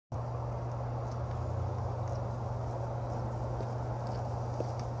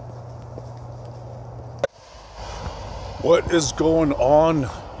What is going on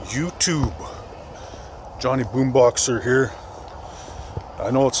YouTube? Johnny Boomboxer here. I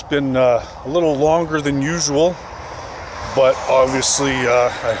know it's been a little longer than usual, but obviously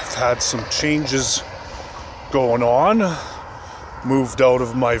I've had some changes going on. Moved out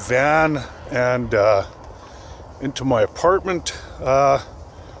of my van and into my apartment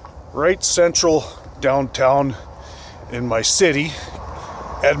right central downtown in my city,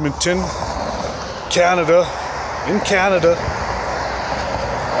 Edmonton, Canada. In Canada,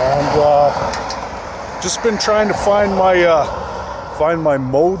 and just been trying to find my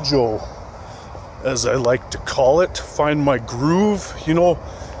mojo, as I like to call it, find my groove, you know,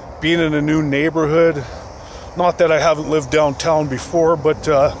 being in a new neighborhood. Not that I haven't lived downtown before, but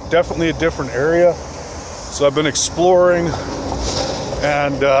definitely a different area. So I've been exploring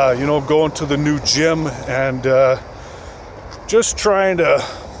and you know, going to the new gym and just trying to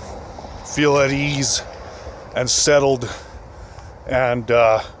feel at ease and settled and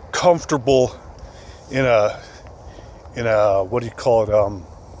comfortable in a what do you call it,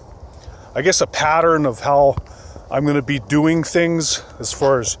 I guess a pattern of how I'm going to be doing things as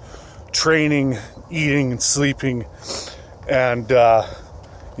far as training, eating and sleeping, and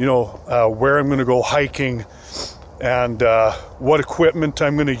you know, where I'm going to go hiking and what equipment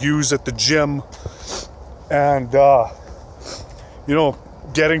I'm going to use at the gym, and you know,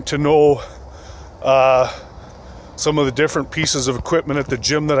 getting to know some of the different pieces of equipment at the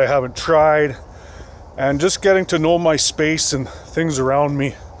gym that I haven't tried, and just getting to know my space and things around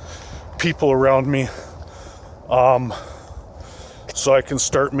me, people around me, so I can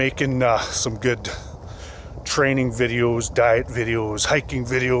start making some good training videos, diet videos, hiking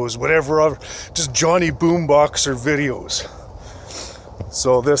videos, whatever other, just Johnny Boomboxer videos.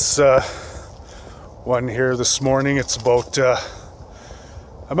 So this one here this morning, it's about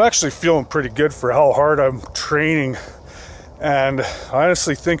I'm actually feeling pretty good for how hard I'm training, and I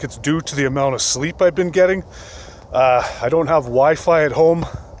honestly think it's due to the amount of sleep I've been getting. I don't have Wi-Fi at home,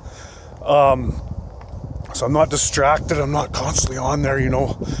 so I'm not distracted. I'm not constantly on there, you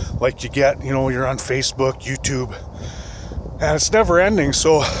know, like you get, you know, you're on Facebook, YouTube, and it's never ending.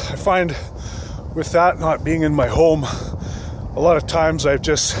 So I find with that not being in my home, a lot of times I'm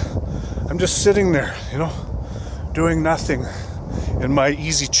just sitting there, you know, doing nothing in my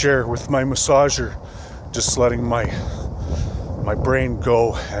easy chair with my massager, just letting my brain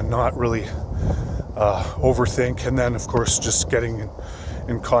go and not really overthink, and then of course just getting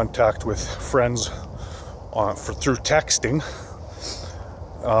in contact with friends through texting.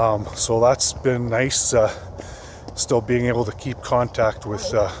 So that's been nice, still being able to keep contact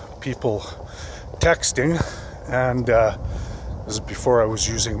with people texting, and this is before I was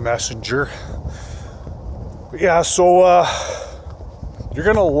using Messenger. But yeah, so you're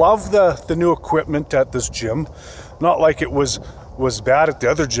gonna love the new equipment at this gym. Not like it was bad at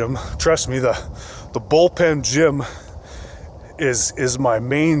the other gym. Trust me, the bullpen gym is my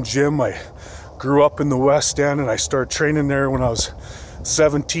main gym. I grew up in the West End and I started training there when I was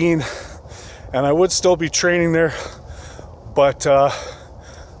 17, and I would still be training there, but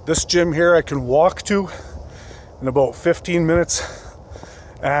this gym here I can walk to in about 15 minutes,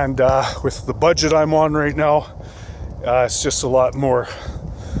 and with the budget I'm on right now, it's just a lot more,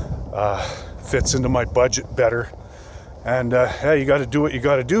 fits into my budget better. And yeah, you got to do what you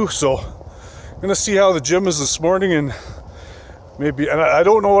got to do. So I'm gonna see how the gym is this morning, and maybe, and I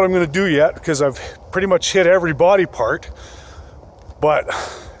don't know what I'm gonna do yet because I've pretty much hit every body part, but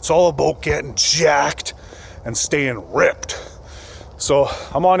it's all about getting jacked and staying ripped. So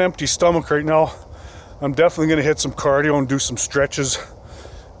I'm on empty stomach right now. I'm definitely gonna hit some cardio and do some stretches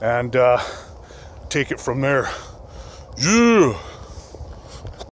and take it from there. Yeah.